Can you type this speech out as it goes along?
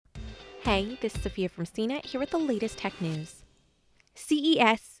Hey, this is Sophia from CNET here with the latest tech news.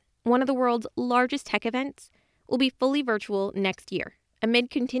 CES, one of the world's largest tech events, will be fully virtual next year,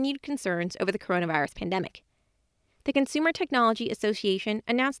 amid continued concerns over the coronavirus pandemic. The Consumer Technology Association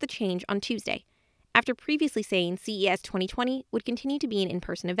announced the change on Tuesday, after previously saying CES 2020 would continue to be an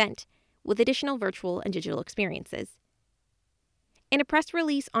in-person event, with additional virtual and digital experiences. In a press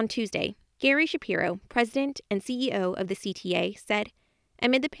release on Tuesday, Gary Shapiro, president and CEO of the CTA, said,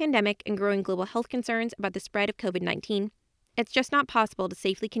 "Amid the pandemic and growing global health concerns about the spread of COVID-19, it's just not possible to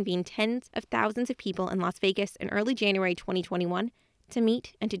safely convene tens of thousands of people in Las Vegas in early January 2021 to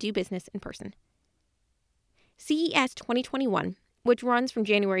meet and to do business in person." CES 2021, which runs from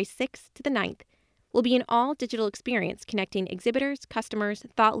January 6th to the 9th, will be an all-digital experience connecting exhibitors, customers,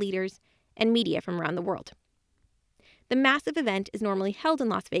 thought leaders, and media from around the world. The massive event is normally held in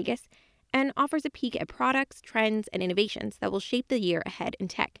Las Vegas and offers a peek at products, trends, and innovations that will shape the year ahead in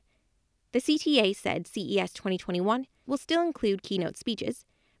tech. The CTA said CES 2021 will still include keynote speeches,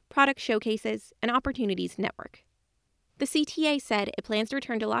 product showcases, and opportunities to network. The CTA said it plans to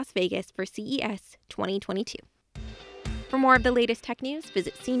return to Las Vegas for CES 2022. For more of the latest tech news,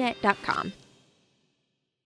 visit cnet.com.